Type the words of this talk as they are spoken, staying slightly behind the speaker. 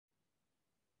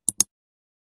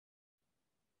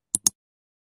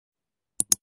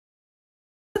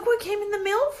Look what came in the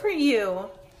mail for you.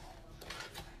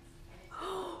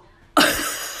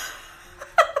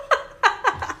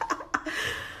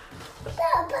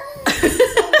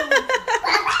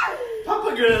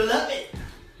 Papa gonna love it.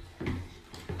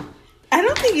 I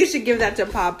don't think you should give that to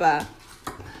Papa.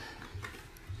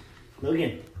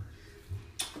 Logan.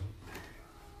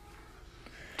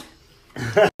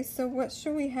 So what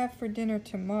should we have for dinner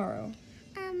tomorrow?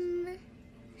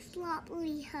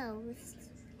 Sloppy host.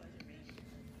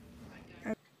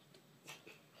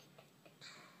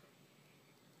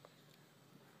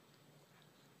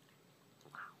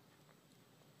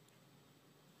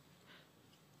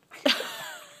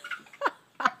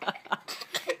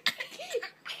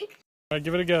 All right,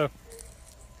 give it a go.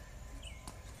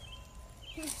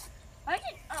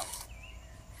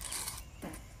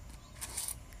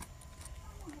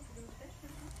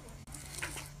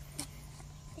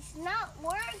 It's not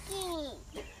working.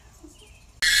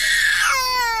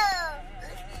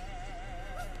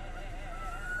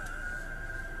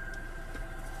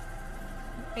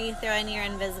 Are you throwing your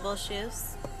invisible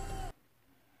shoes?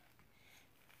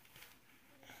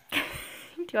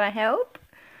 Do I help?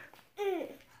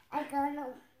 I got him.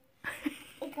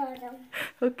 I got him.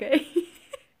 Okay.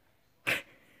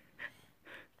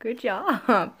 Good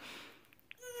job.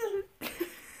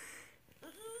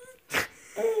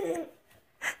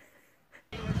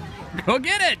 Go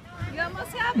get it! You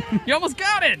almost have it. You almost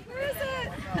got it! Where is it?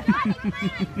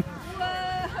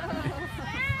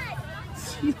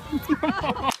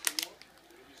 Whoa.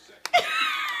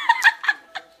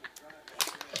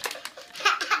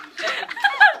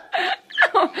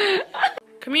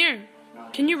 Come here.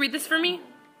 Can you read this for me?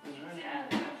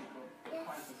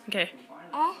 Okay.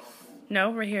 F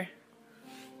No, right here.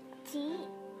 T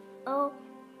O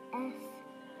S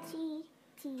T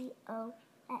T O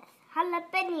S.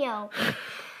 Jalapeno.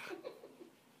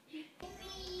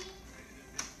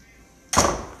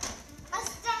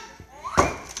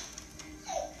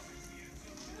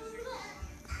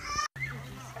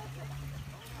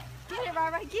 Get it,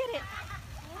 Rara, get it.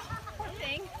 Poor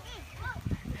thing.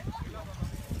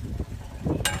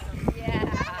 Yeah, you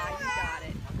got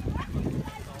it.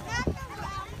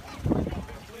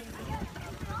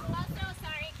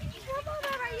 Come on,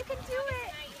 Rara, you can do it.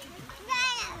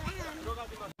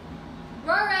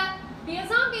 Rora, be a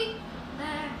zombie.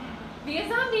 Be a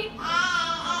zombie.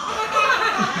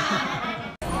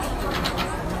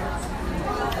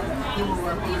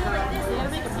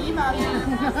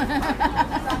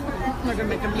 We're gonna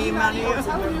make a meme out of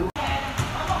you.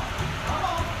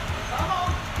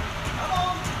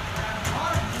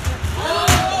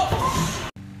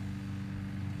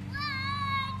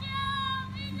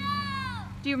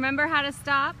 Do you remember how to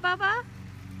stop, Bubba?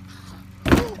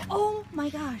 Oh my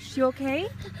gosh, you okay?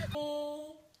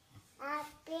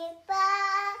 Happy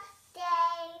birthday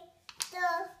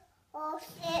to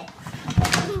Ocean.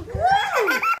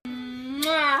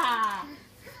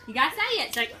 You guys say it.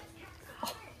 It's like,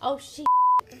 oh shit.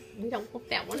 We don't want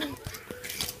that one.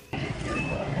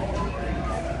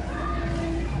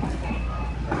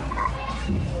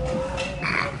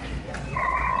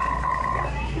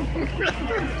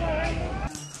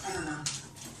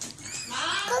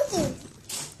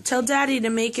 Tell Daddy to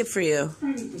make it for you.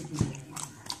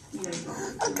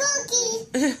 A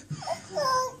cookie.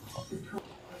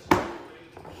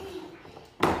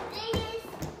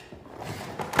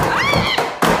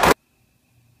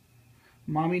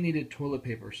 Mommy needed toilet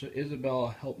paper, so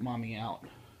Isabella helped Mommy out.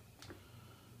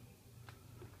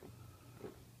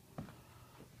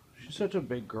 She's such a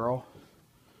big girl.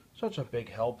 Such a big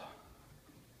help.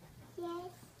 Yes.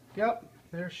 Yep,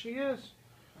 there she is.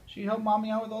 She helped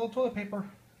Mommy out with all the toilet paper.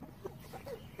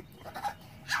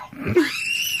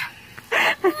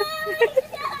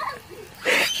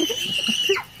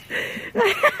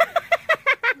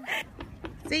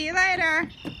 See you later.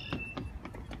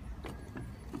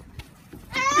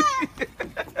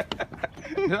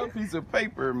 That piece of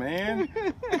paper, man.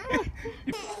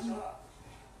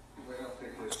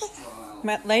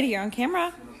 Lady, you're on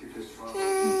camera.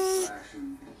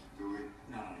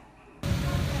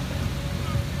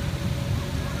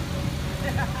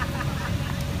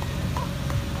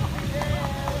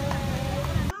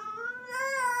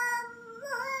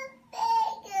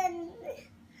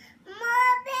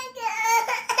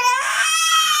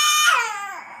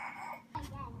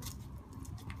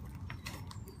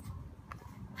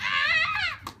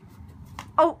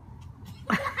 Oh.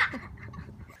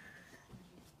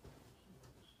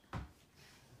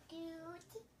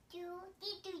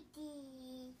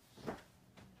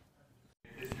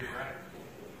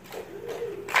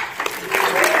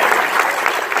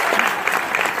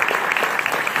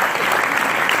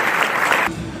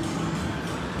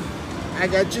 I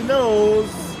got your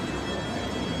nose.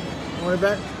 Want it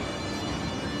back?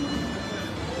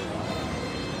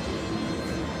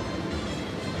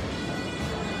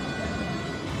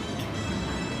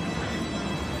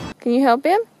 Can you help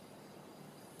him?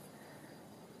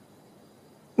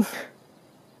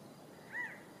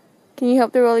 Can you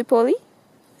help the roly-poly?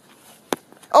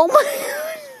 Oh my god!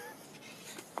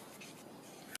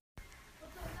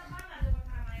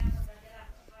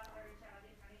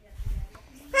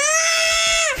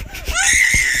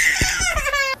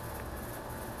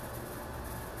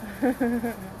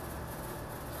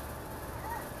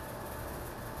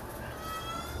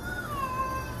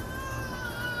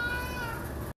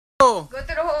 Go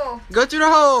through the hole. Go through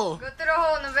the hole. Go through the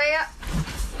hole, Nevaeh.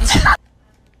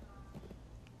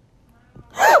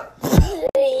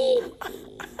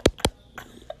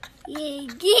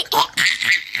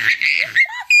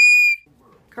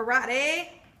 Karate.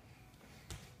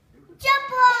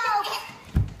 Jump off!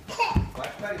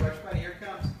 Watch buddy, here it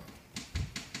comes.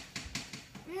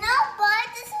 No, bud,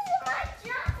 this is my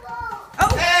jump rope.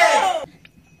 Oh!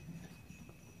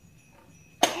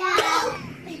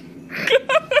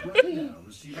 Hey!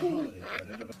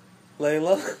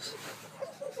 Layla?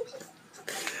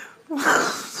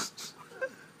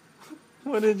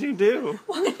 What did you do?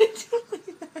 Why did you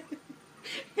leave that?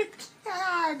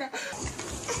 God.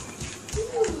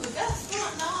 Ooh, that's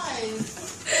not nice.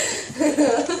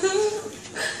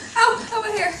 Ow,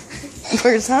 over here.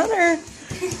 Where's Hunter?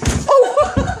 Oh!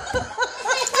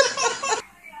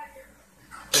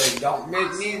 Hey, don't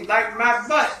make me like my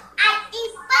butt. I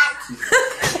eat butt.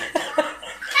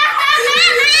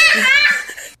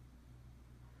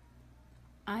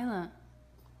 Isla,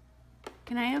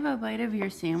 can I have a bite of your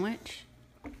sandwich?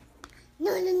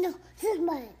 No, this is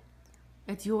mine.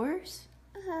 It's yours?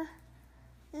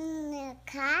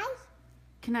 Kai?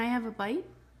 Can I have a bite?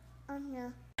 Oh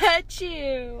no. Pet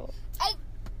you.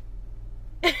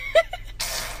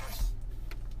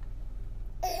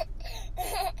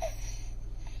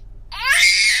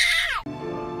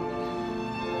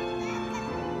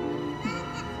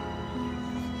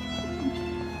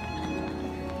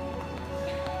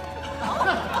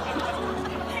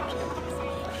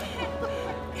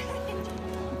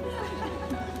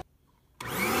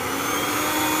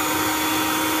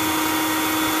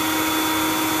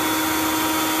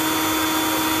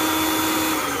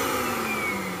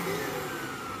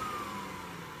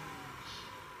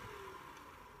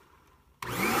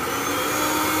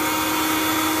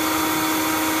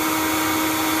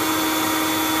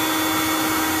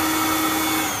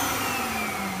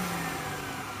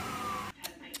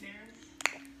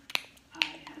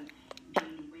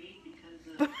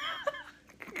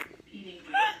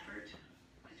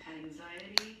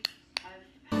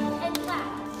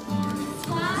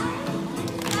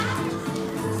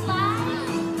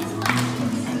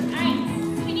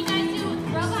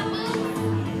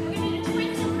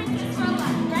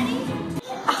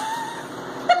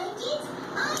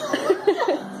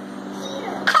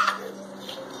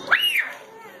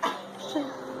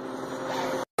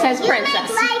 Says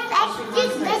princess. Life extra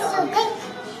special thing.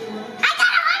 I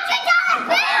got $100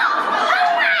 bill!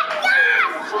 Oh my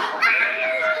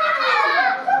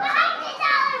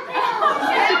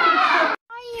gosh!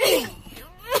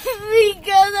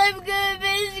 Because I'm gonna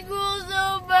miss school so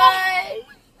much.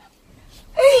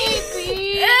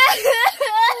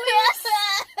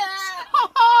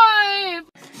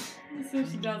 So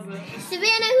she does it.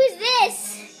 Savannah, who's this?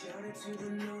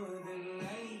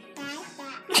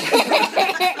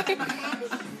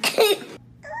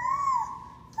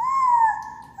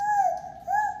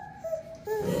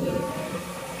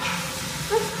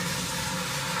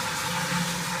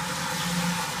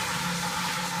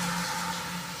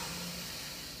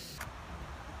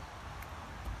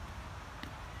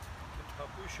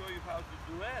 Papu show you how to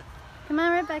do it. Come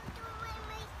on, Rebecca.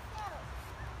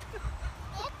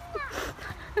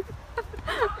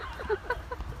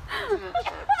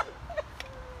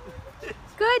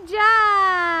 Good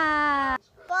job.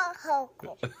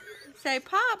 Bahoko. Say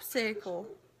popsicle.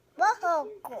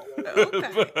 Bahoko.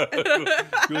 Okay.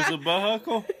 Goes a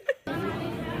bahaco?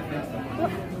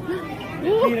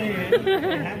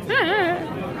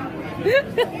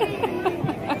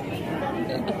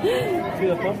 See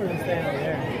the bumper is staying over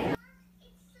there.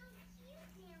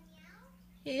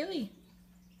 Haley.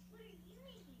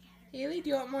 Haley, do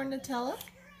you want more Nutella?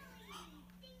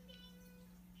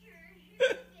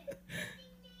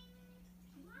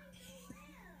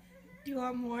 Do you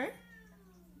want more?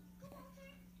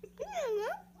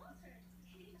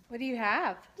 What do you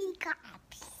have?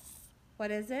 What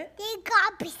is it?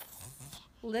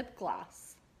 Lip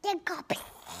gloss.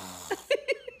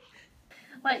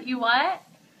 What, you what?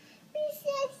 Be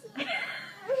sexy.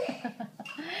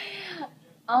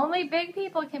 Only big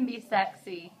people can be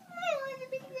sexy. I want to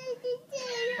be sexy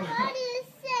too. Why do you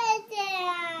say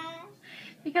that?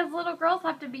 Because little girls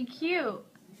have to be cute.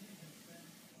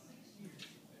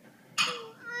 I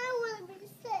want to be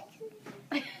sexy.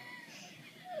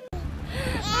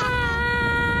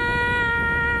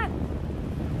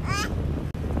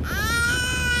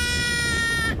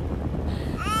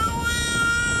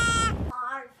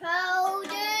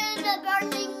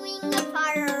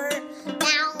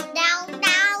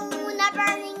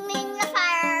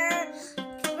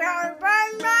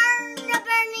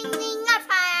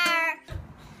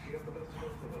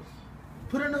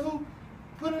 Put in the hoop.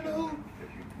 Put in the hoop.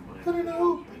 Put in the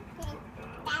hoop.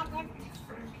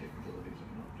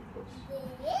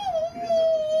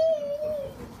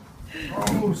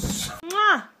 Gross.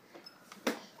 Mwah.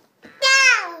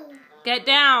 Down. Get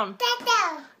down. Get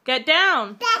down. Get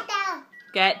down. Get down.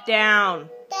 Get down.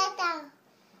 Get down.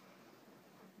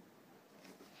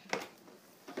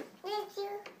 Thank you.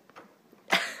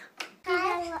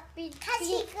 Because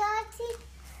he got to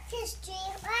his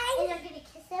dream line. And I'm going to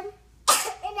kiss him.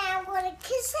 And I'm going to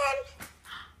kiss him.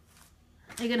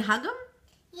 Are you gonna hug him?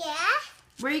 Yeah.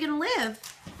 Where are you gonna live?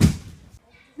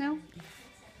 No?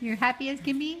 You're happy as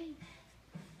can be?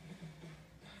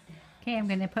 Okay, I'm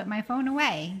gonna put my phone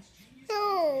away.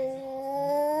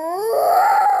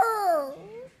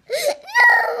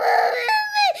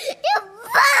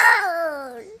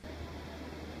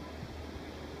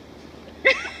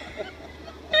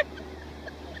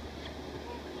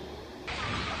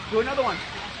 Do another one.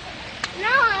 No,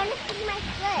 I'm going to see my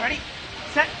foot. Ready,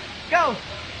 set, go.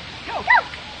 Go.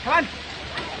 Come on.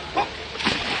 Go.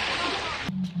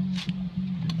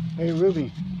 Hey,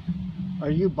 Ruby, are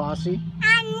you bossy?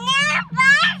 I'm not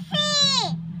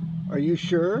bossy. Are you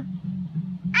sure?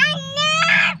 I'm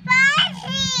not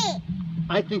bossy.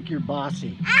 I think you're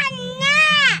bossy. I'm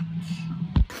not.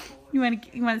 You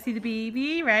wanna see the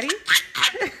baby? Ready?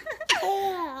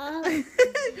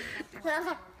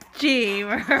 Gee,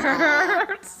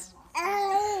 words. I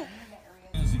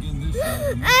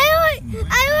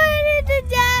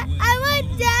want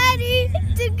Daddy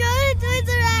to go to Toys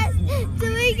R Us so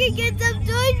we can get some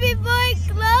toys before it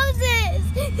closes.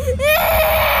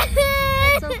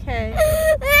 It's okay.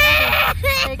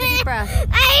 Take a deep breath.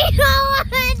 I don't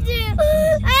want to.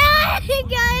 I want to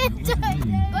go to Toys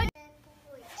R Us.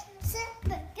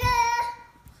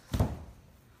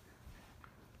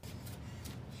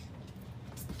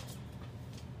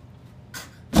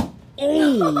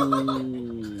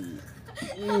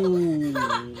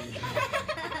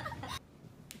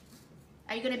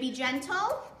 Are you gonna be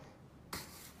gentle?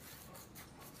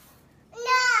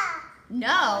 No.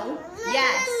 No.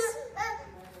 Yes.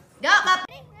 No, up.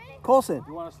 Colson,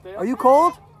 You want to stay up? are you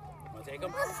cold? Want to take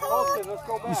him? Colson, let's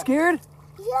go back. You scared?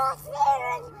 Yes,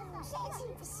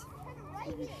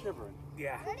 You're shivering.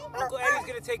 Yeah. Uncle Eddie's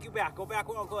gonna take you back. Go back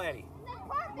with Uncle Eddie.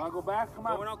 Want to go back? Come Go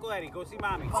on. with Uncle Eddie. Go see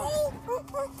Mommy.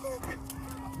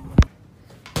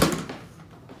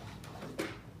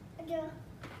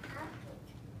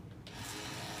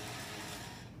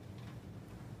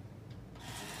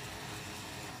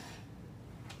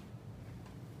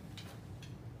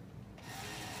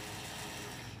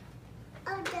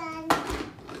 I'm done.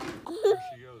 There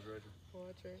she goes, Reggie.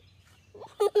 Watch her.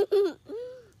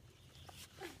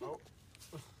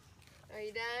 Are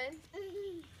you done?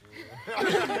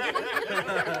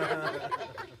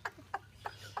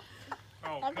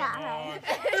 Oh, come on.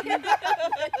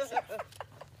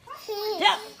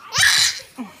 Jump.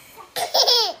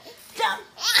 Jump.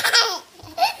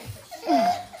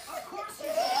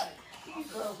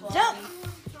 Jump.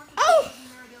 Oh.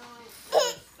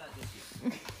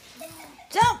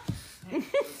 Jump.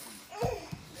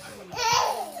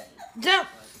 Jump.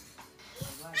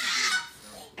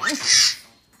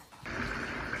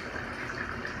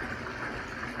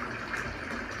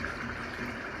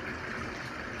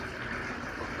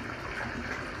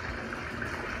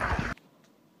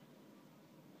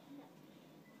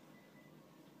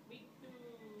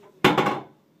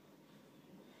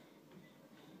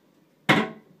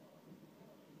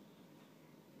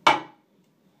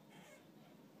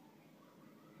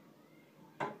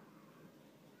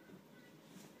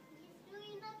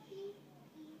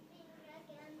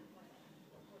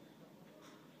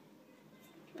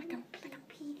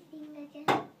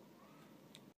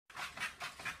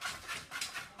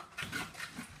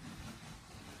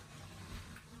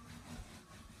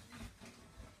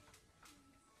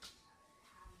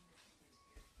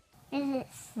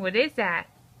 What is that?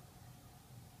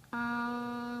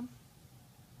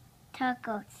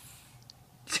 Tacos.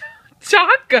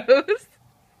 Tacos.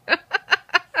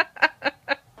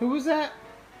 Who was that?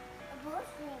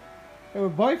 A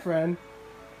boyfriend.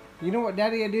 You know what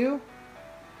Daddy would do?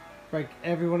 Break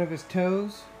every one of his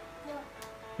toes? No.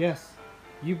 Yes.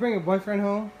 You bring a boyfriend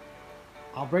home,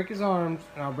 I'll break his arms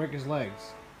and I'll break his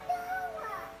legs.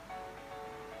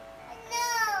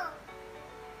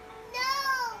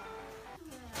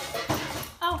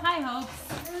 Oh, hi, Hopes.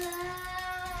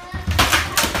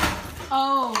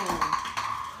 Oh.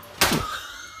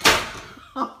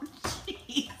 Oh,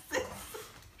 Jesus.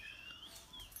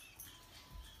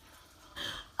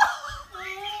 Oh,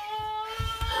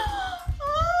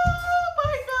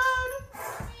 my God.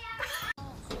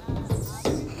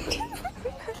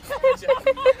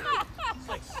 It's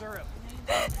like syrup.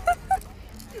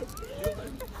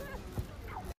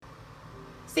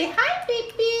 Say hi,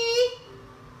 baby.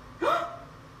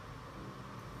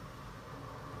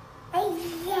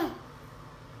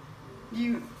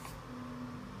 You.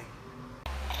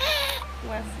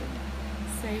 Wesley.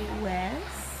 Say Wes.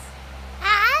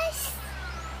 Us.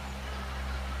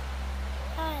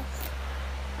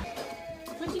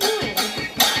 What you doing?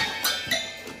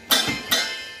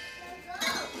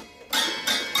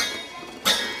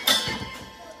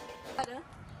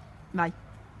 Bye.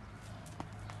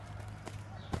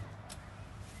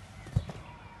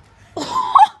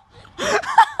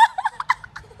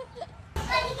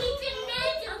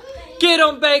 Get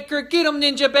him, Baker! Get him,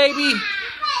 Ninja Baby!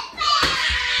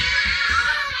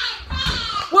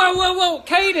 Whoa, whoa, whoa!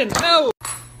 Caden, no!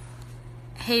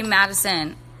 Hey,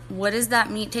 Madison, what does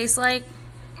that meat taste like?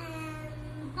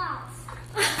 Balls.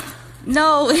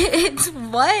 No, it's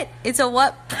what? It's a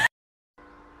what?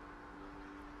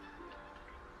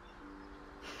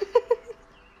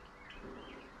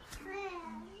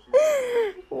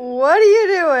 What are you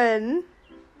doing?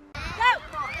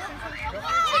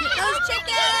 Those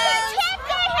chickens!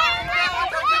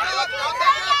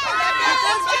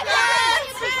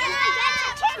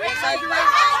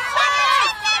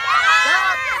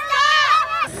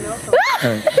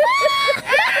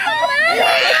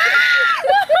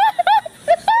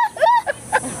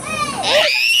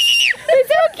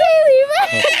 It's okay, Levi.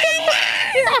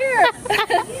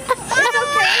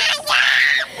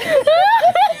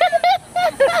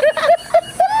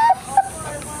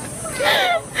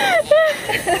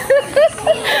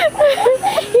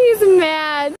 He's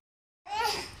mad.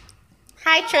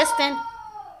 Hi, Tristan.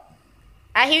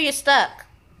 I hear you're stuck.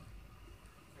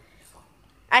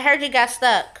 I heard you got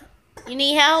stuck. You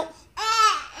need help?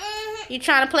 You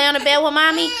trying to play on the bed with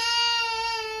mommy?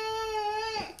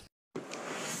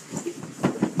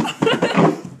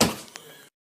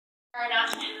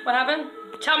 What happened?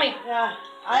 Tell me. Yeah,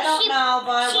 I don't know,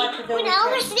 but what to do. When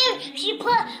I was asleep, she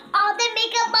put all the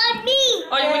makeup on me.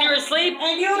 Oh, when you were asleep?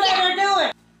 And you let her do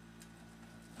it.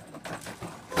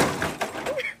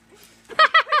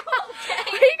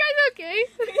 Are you guys okay?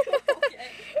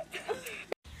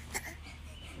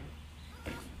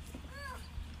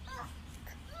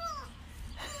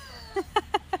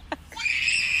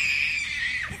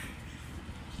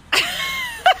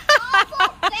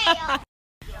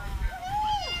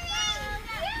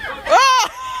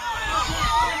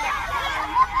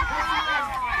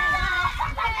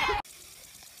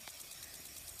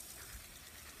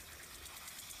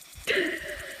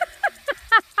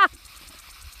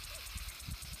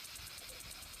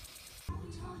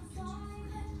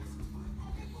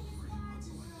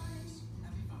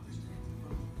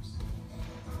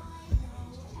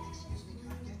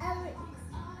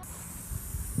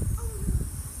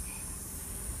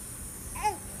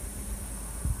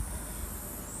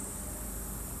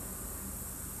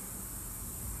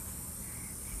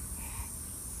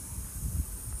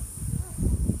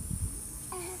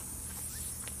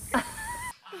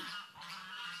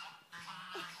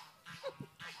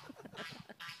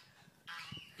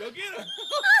 Go get her.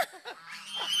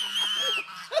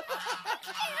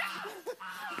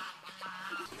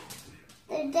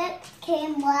 The duck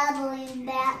came wobbling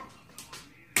back.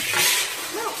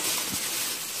 No.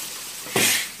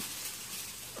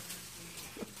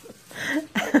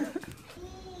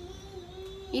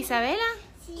 Isabela?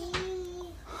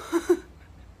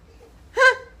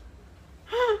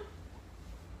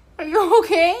 Are you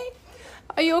okay?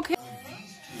 Are you okay?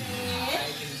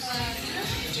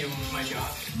 My job.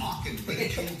 Mock and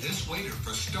ridicule this waiter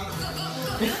for stuttering.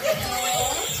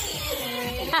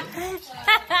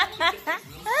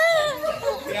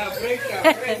 Yeah, break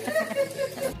that, break.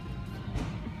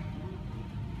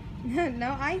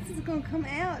 No ice is gonna come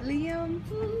out, Liam.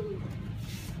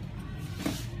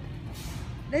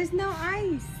 There's no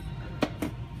ice.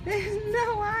 There's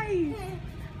no ice.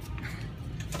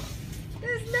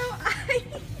 There's no ice.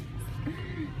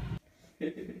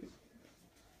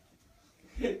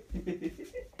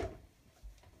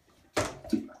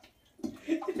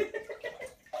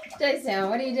 Jason,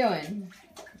 what are you doing?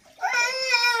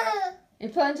 You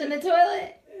plunging the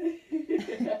toilet?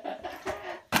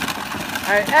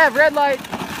 Alright, Ev, red light.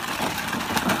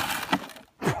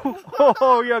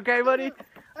 Oh, you okay, buddy?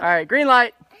 Alright, green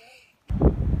light.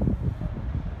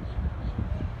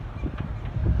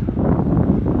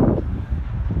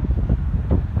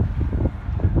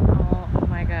 Oh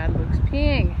my God, Luke's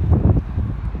peeing.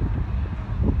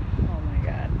 Oh my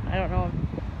God, I don't know.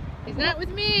 He's not with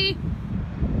me.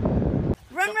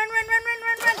 Run, run, run, run, run,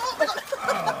 run, run.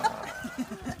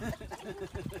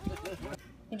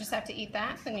 You just have to eat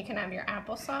that, then you can have your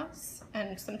applesauce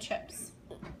and some chips.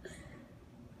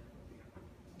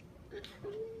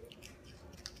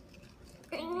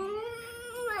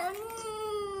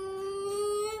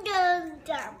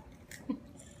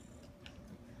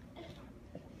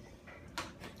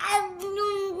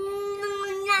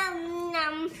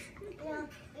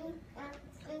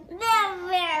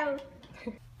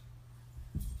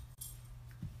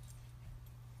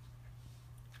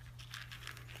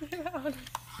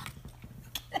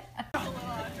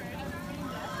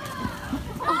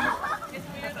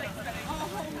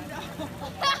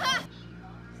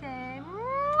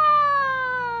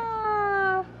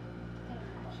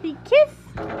 She kissed.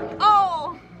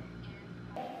 Oh!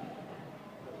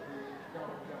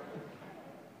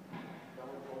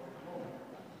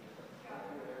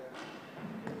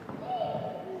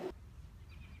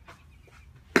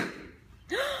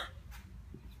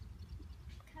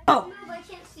 Oh, I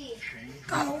can't see.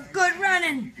 Go, good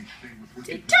running.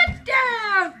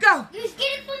 Touchdown, go.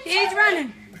 He's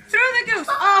running through the goose.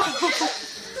 Oh,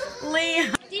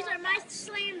 Leah. These are my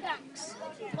slam dunks.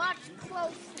 Watch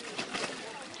closely.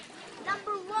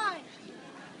 Number 1.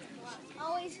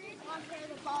 Always on where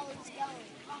the ball is going.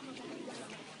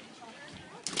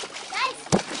 Guys,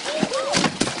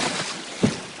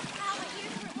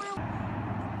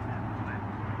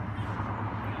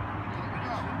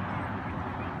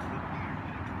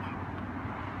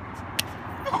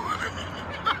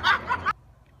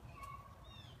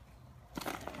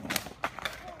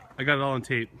 I got it all on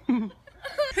tape. Who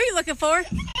are you looking for?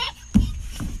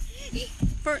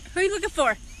 Who are you looking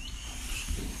for?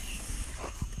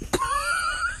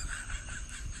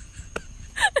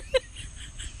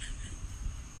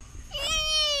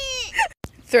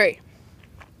 Three,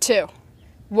 2,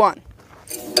 1.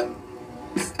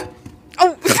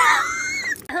 Oh!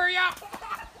 Hurry up!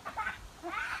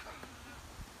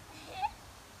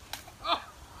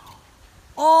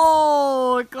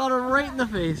 Oh, it got her right in the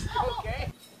face. Okay.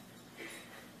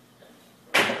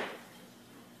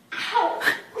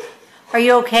 Are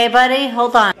you okay, buddy?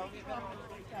 Hold on.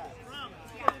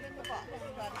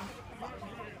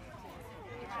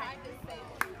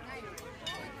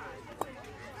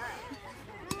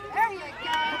 there you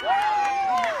go.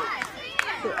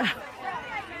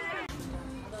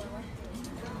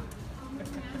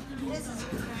 This is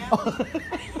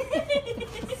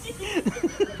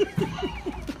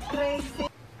crazy.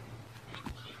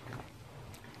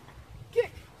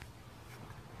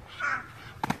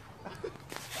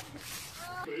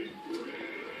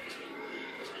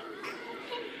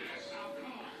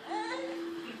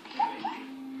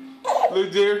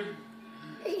 Look, dear.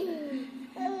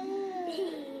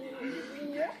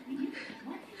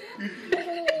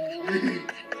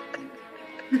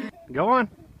 Go on.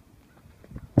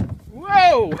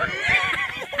 Whoa!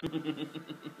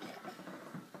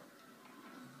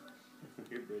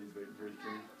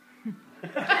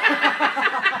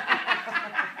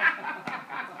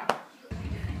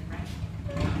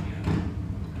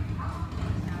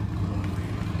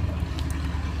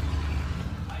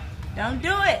 Don't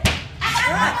do it.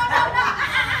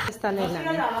 Está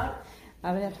Leilani.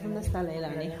 A ver, ¿dónde está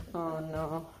Leilani? Oh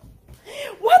no.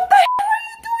 What the hell are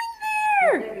you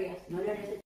doing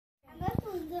there?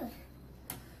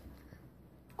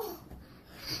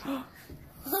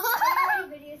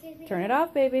 Turn it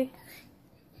off, baby.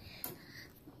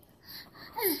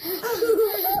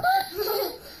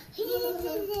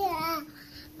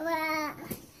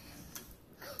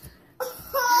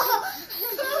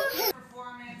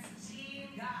 Performance team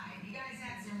guide. You guys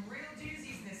had some real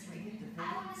doozies this week. I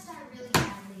want to start really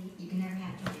badly. You can never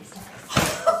have to restart.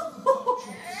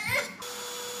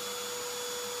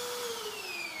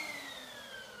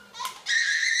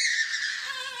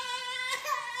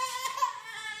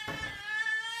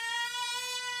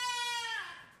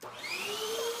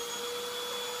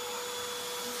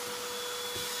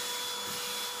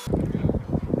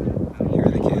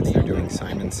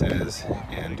 Simon Says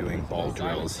and doing ball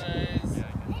drills.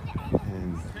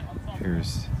 And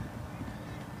here's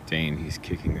Dane, he's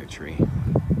kicking the tree.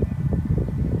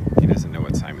 He doesn't know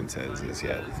what Simon Says is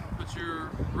yet. Put your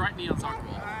right knee on soccer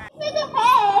ball.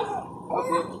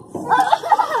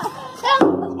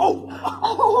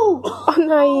 Oh,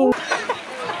 no.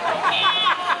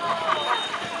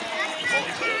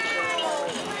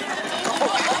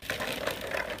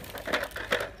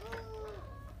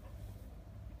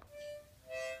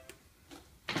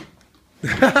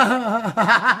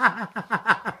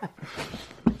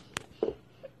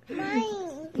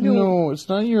 No, it's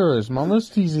not yours. Mama's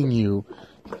teasing you.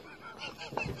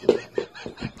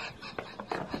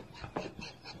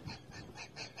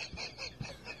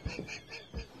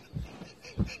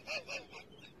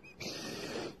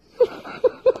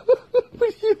 What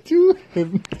are you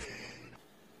doing?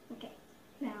 Okay,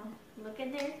 now look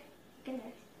in there. Look in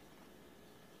there.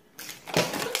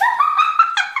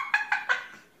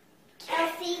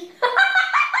 Kelsey.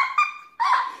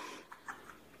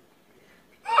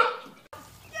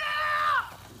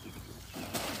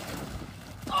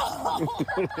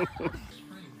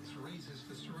 Springs raises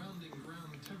the surrounding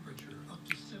ground temperature up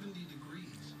to 70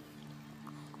 degrees,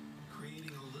 creating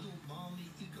a little balmy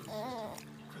ecosystem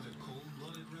for the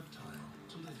cold-blooded reptile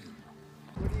to live in.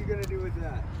 What are you gonna do with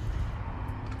that?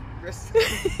 Chris?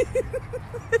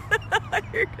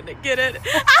 You're gonna get it.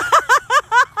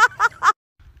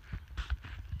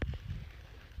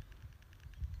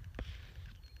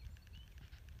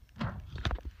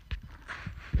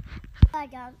 I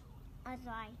don't. I'm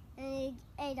sorry. And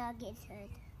a dog gets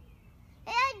hurt.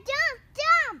 And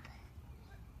jump!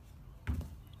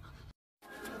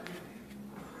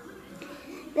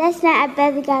 Last night I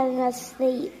barely got enough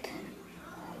sleep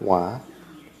Why?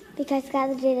 because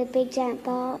God did a big giant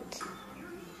bolt.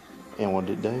 And what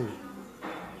did it do?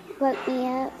 Woke me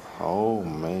up. Oh,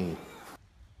 man.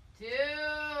 2,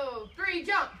 3,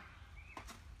 jump.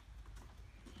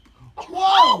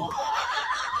 Whoa!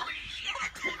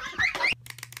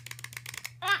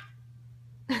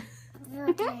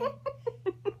 Okay.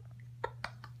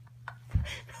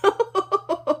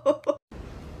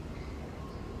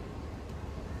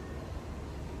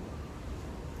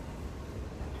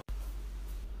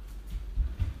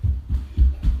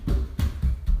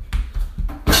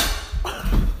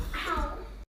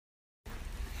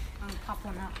 Pop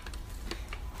one out.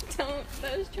 Don't,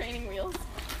 those training wheels.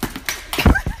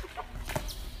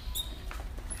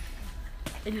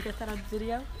 Did you get that on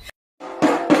video?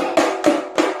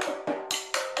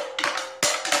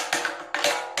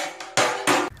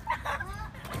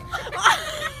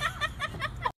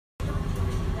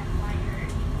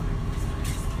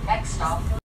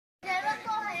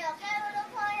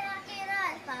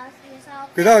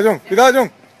 Cuidado, John. Cuidado,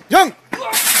 John. ¡John!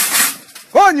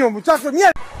 ¡Coño, muchacho,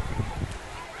 mierda!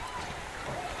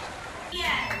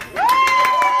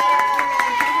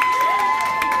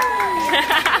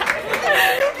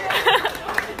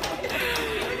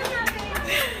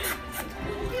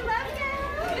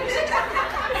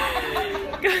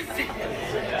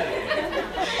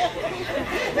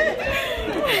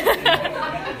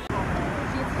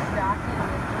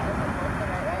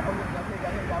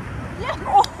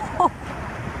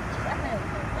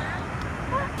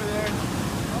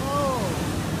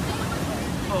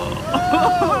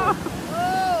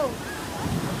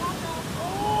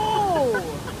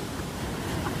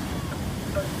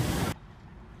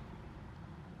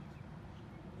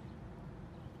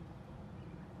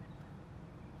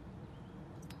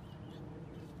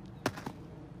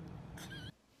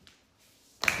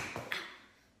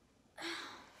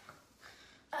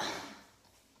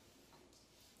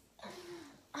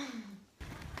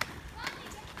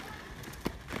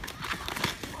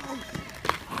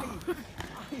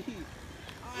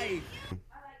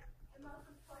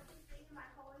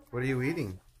 What are you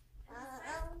eating?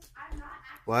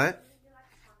 What?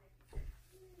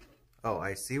 Oh,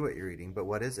 I see what you're eating, but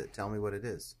what is it? Tell me what it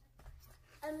is.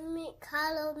 A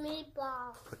colored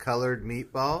meatball. A colored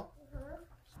meatball?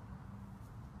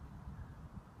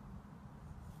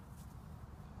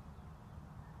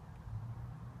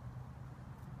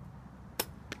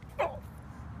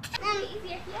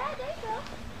 Yeah, there you go.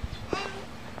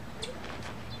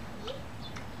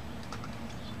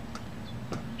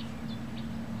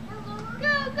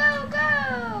 Go, go, go!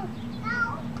 No.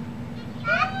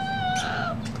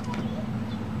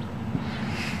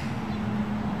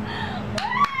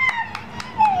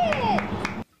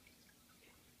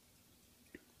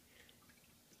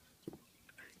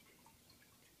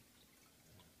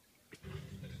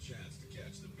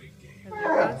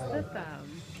 Across the thumb.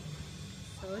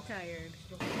 So tired.